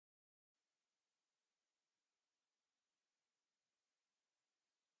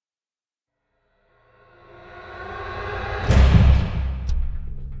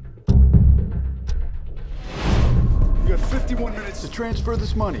transfer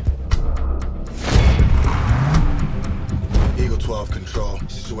this money. Eagle 12 control.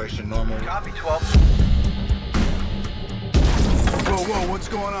 Situation normal. Copy 12. Whoa, what's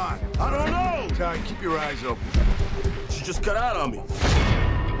going on? I don't know! Ty, keep your eyes open. She just cut out on me.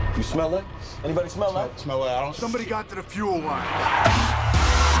 You smell that? Anybody smell that? Smell what? I don't. Somebody got to the fuel line.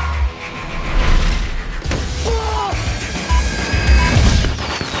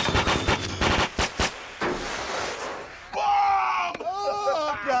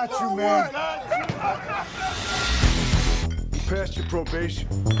 Got you, man. You passed your probation.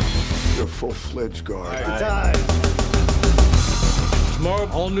 You're a full-fledged guard. Tomorrow,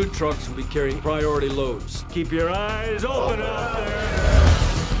 all new trucks will be carrying priority loads. Keep your eyes open out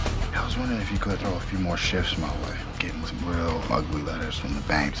there. I was wondering if you could throw a few more shifts my way. Getting some real ugly letters from the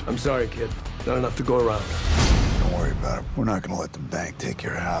banks. I'm sorry, kid. Not enough to go around. Don't worry about it. We're not gonna let the bank take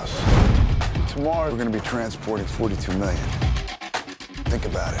your house. Tomorrow, we're gonna be transporting 42 million. Think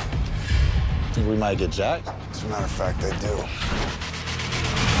about it. Think we might get jacked? As a matter of fact, I do.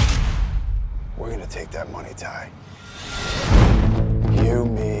 We're gonna take that money, Ty. You,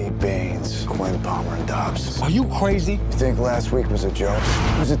 me, Baines, Quinn, Palmer, and Dobbs. Are you crazy? You think last week was a joke?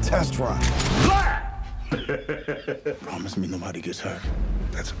 It was a test run. Promise me nobody gets hurt.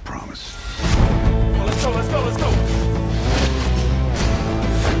 That's a promise. Let's go!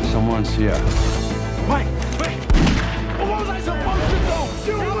 Someone's here. Mike, wait! What was I supposed to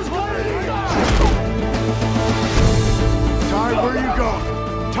do? It was crazy! Ty, where are you going?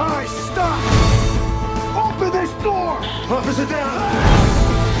 Ty, stop! Open this door! Officer down!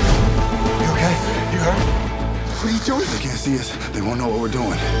 You okay? You hurt? What are you doing? They can't see us. They won't know what we're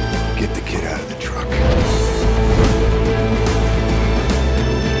doing. Get the kid out of the truck.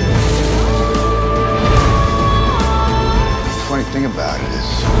 The funny thing about it is,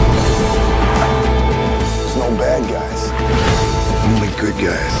 there's no bad guys. Only good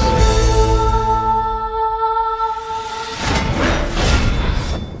guys.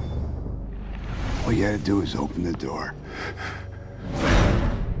 All you gotta do is open the door.